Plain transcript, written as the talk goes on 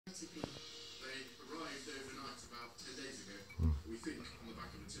arrived overnight about 10 days ago, we think, on the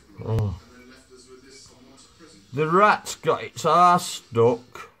back of a tipper Oh. and then left us with this unwanted present. The rat's got its arse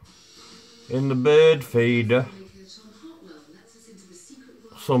stuck in the bird feeder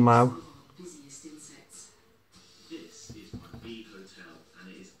somehow. This is my bee hotel,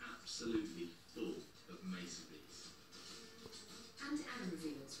 and it is absolutely full of mason bees.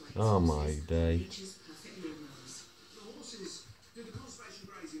 Oh my day.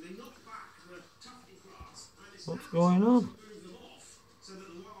 What's going on?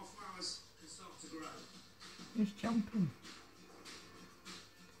 He's jumping.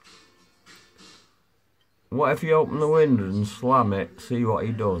 What if you open the window and slam it, see what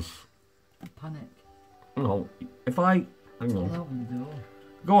he does? Panic. No, if I... Hang on. I'll open the door.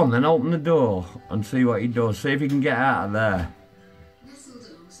 Go on then, open the door and see what he does. See if he can get out of there.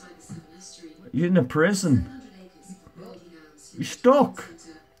 You're in a prison. You're stuck.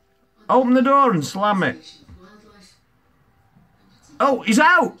 Open the door and slam it. Oh, he's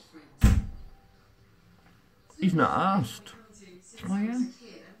out! He's not asked. Try him.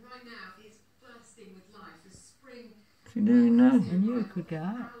 What's he doing now? I knew he could get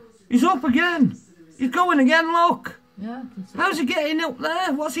out. He's up again. He's going again, look. Yeah, I can see. How's he getting up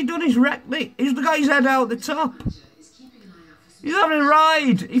there? What's he done? He's wrecked it. He's got his head out the top. He's having a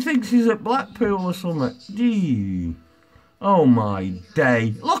ride. He thinks he's at Blackpool or something. Gee. Oh my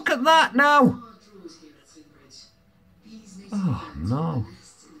day. Look at that now. Oh no.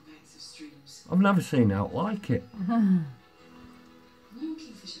 I've never seen out like it.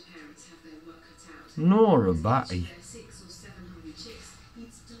 Nora Batty.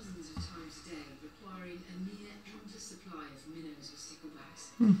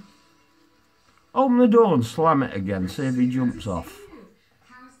 Open the door and slam it again, see if he jumps off.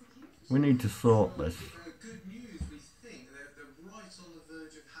 We need to sort this. Good news, we think. They're right on the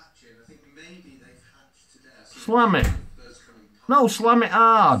verge of hatching. I think maybe they've hatched to death. Slam it. No, slam it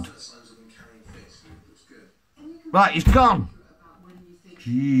hard. Right, he's gone.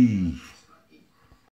 Gee.